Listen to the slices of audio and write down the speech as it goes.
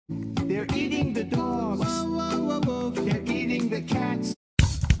the dogs. Whoa, whoa, whoa, whoa. They're eating the cats.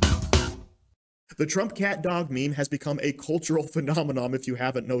 The Trump cat dog meme has become a cultural phenomenon if you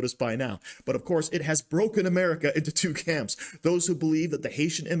haven't noticed by now. But of course, it has broken America into two camps. Those who believe that the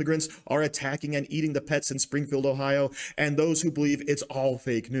Haitian immigrants are attacking and eating the pets in Springfield, Ohio, and those who believe it's all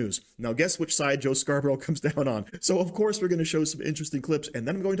fake news. Now, guess which side Joe Scarborough comes down on? So, of course, we're going to show some interesting clips, and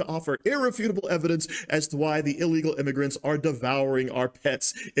then I'm going to offer irrefutable evidence as to why the illegal immigrants are devouring our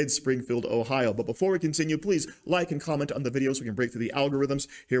pets in Springfield, Ohio. But before we continue, please like and comment on the video so we can break through the algorithms.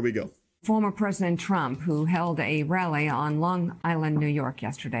 Here we go. Former President Trump, who held a rally on Long Island, New York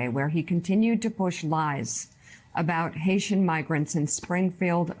yesterday, where he continued to push lies about Haitian migrants in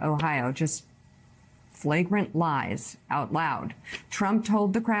Springfield, Ohio, just flagrant lies out loud. Trump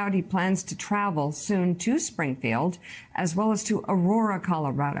told the crowd he plans to travel soon to Springfield, as well as to Aurora,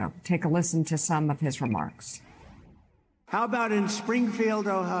 Colorado. Take a listen to some of his remarks. How about in Springfield,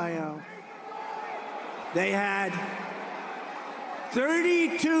 Ohio? They had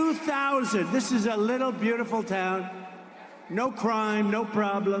 32,000. This is a little beautiful town. No crime, no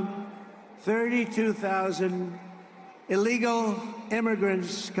problem. 32,000 illegal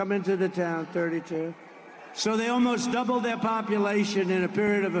immigrants come into the town, 32. So they almost doubled their population in a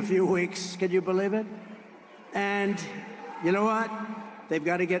period of a few weeks. Can you believe it? And you know what? They've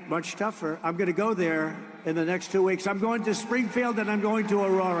got to get much tougher. I'm going to go there in the next 2 weeks. I'm going to Springfield and I'm going to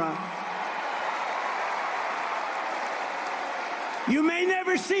Aurora. You may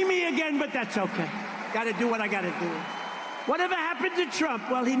never see me again, but that's okay. Got to do what I got to do. Whatever happened to Trump?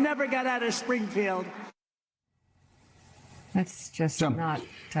 Well, he never got out of Springfield. That's just not.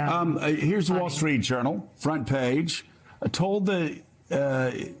 Here's the Wall Street Journal, front page. Told the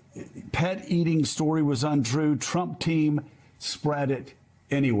pet eating story was untrue. Trump team spread it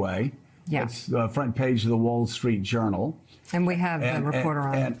anyway. Yeah. That's the front page of the Wall Street Journal. And we have the reporter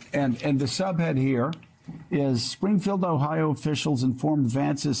on. And the subhead here is Springfield, Ohio officials informed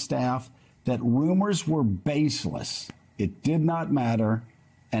Vance's staff that rumors were baseless. It did not matter,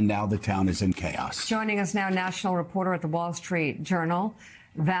 and now the town is in chaos. Joining us now, national reporter at the Wall Street Journal,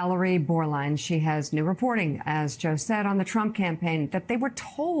 Valerie Borline. She has new reporting, as Joe said, on the Trump campaign, that they were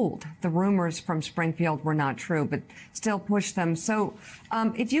told the rumors from Springfield were not true, but still pushed them. So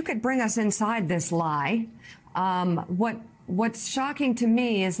if you could bring us inside this lie, what's shocking to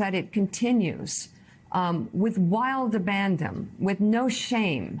me is that it continues. With wild abandon, with no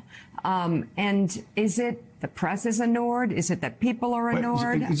shame. And is it the press is ignored? Is it that people are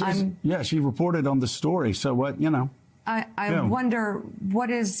ignored? Yeah, she reported on the story. So what, you know. I wonder what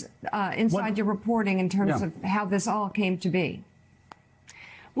is inside your reporting in terms of how this all came to be.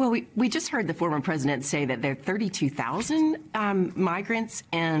 Well, we just heard the former president say that there are 32,000 migrants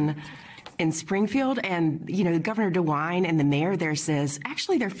in Springfield, and Governor DeWine and the mayor there says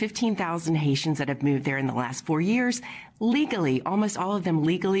actually there are 15,000 Haitians that have moved there in the last 4 years legally, almost all of them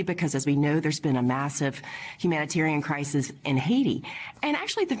legally, because as we know, there's been a massive humanitarian crisis in Haiti. And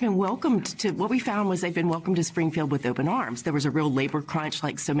actually they've been welcomed to, what we found was they've been welcomed to Springfield with open arms. There was a real labor crunch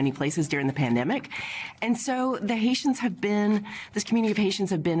like so many places during the pandemic. And so the Haitians have been, this community of Haitians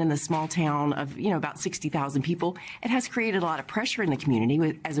have been in the small town of, about 60,000 people. It has created a lot of pressure in the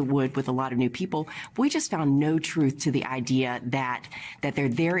community, as it would with a lot of new people. But we just found no truth to the idea that they're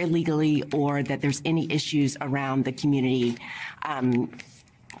there illegally or that there's any issues around the community,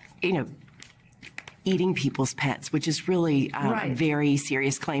 eating people's pets, which is really a very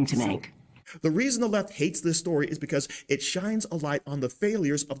serious claim to make. The reason the left hates this story is because it shines a light on the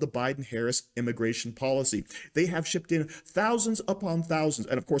failures of the Biden-Harris immigration policy. They have shipped in thousands upon thousands.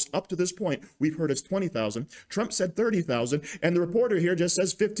 And of course, up to this point, we've heard it's 20,000. Trump said 30,000. And the reporter here just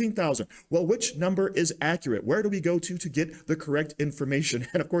says 15,000. Well, which number is accurate? Where do we go to get the correct information?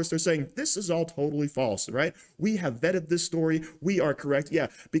 And of course, they're saying this is all totally false, right? We have vetted this story. We are correct. Yeah,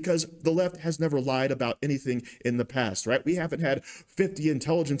 because the left has never lied about anything in the past, right? We haven't had 50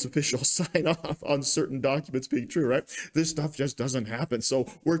 intelligence officials sign off on certain documents being true, right? This stuff just doesn't happen. So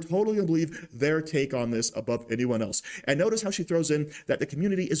we're totally going to believe their take on this above anyone else. And notice how she throws in that the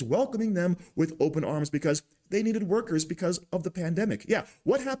community is welcoming them with open arms because they needed workers because of the pandemic. Yeah,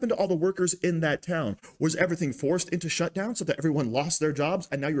 what happened to all the workers in that town? Was everything forced into shutdown so that everyone lost their jobs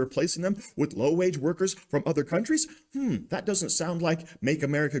and now you're replacing them with low-wage workers from other countries? That doesn't sound like Make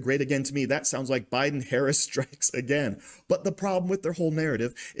America Great Again to me. That sounds like Biden-Harris strikes again. But the problem with their whole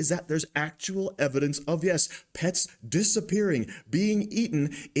narrative is that there's actual evidence of, yes, pets disappearing, being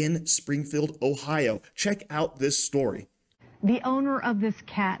eaten in Springfield, Ohio. Check out this story. The owner of this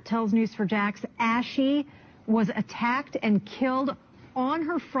cat tells News4Jax Ashy was attacked and killed on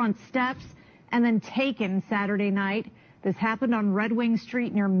her front steps and then taken Saturday night. This happened on Red Wing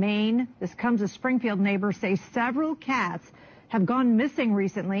Street near Maine. This comes as Springfield neighbors say several cats have gone missing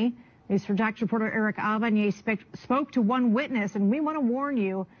recently. News4JAX reporter Eric Avanier spoke to one witness, and we want to warn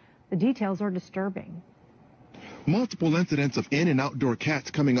you, the details are disturbing. Multiple incidents of in- and outdoor cats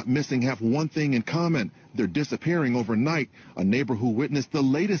coming up missing have one thing in common. They're disappearing overnight. A neighbor who witnessed the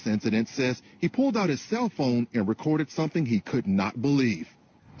latest incident says he pulled out his cell phone and recorded something he could not believe.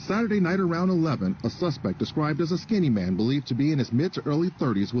 Saturday night around 11, a suspect described as a skinny man believed to be in his mid to early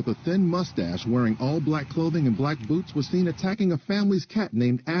 30s with a thin mustache wearing all black clothing and black boots was seen attacking a family's cat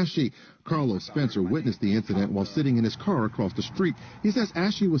named Ashy. Carlos Spencer witnessed the incident while sitting in his car across the street. He says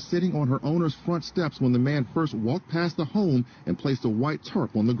Ashy was sitting on her owner's front steps when the man first walked past the home and placed a white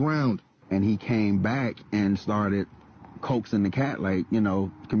tarp on the ground. And he came back and started coaxing the cat, like, you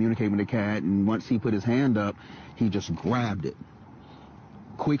know, communicating with the cat. And once he put his hand up, he just grabbed it,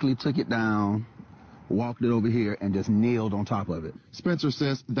 quickly took it down, walked it over here, and just kneeled on top of it. Spencer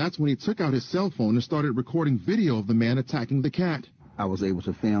says that's when he took out his cell phone and started recording video of the man attacking the cat. I was able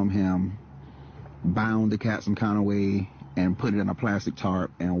to film him, bound the cat some kind of way, and put it in a plastic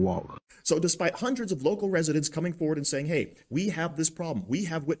tarp and walk. So despite hundreds of local residents coming forward and saying, hey, we have this problem, we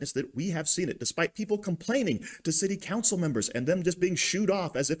have witnessed it, we have seen it, despite people complaining to city council members and them just being shooed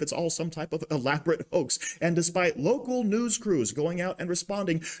off as if it's all some type of elaborate hoax, and despite local news crews going out and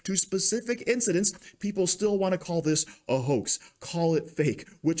responding to specific incidents, people still want to call this a hoax, call it fake,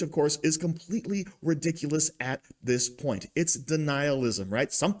 which of course is completely ridiculous at this point. It's denialism,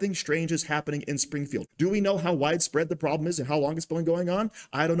 right? Something strange is happening in Springfield. Do we know how widespread the problem is and how long it's been going on?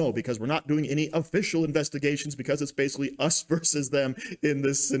 I don't know, because we're not doing any official investigations, because it's basically us versus them in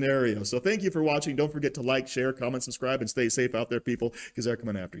this scenario. So thank you for watching. Don't forget to like, share, comment, subscribe, and stay safe out there, people, because they're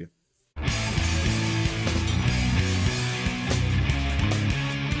coming after you.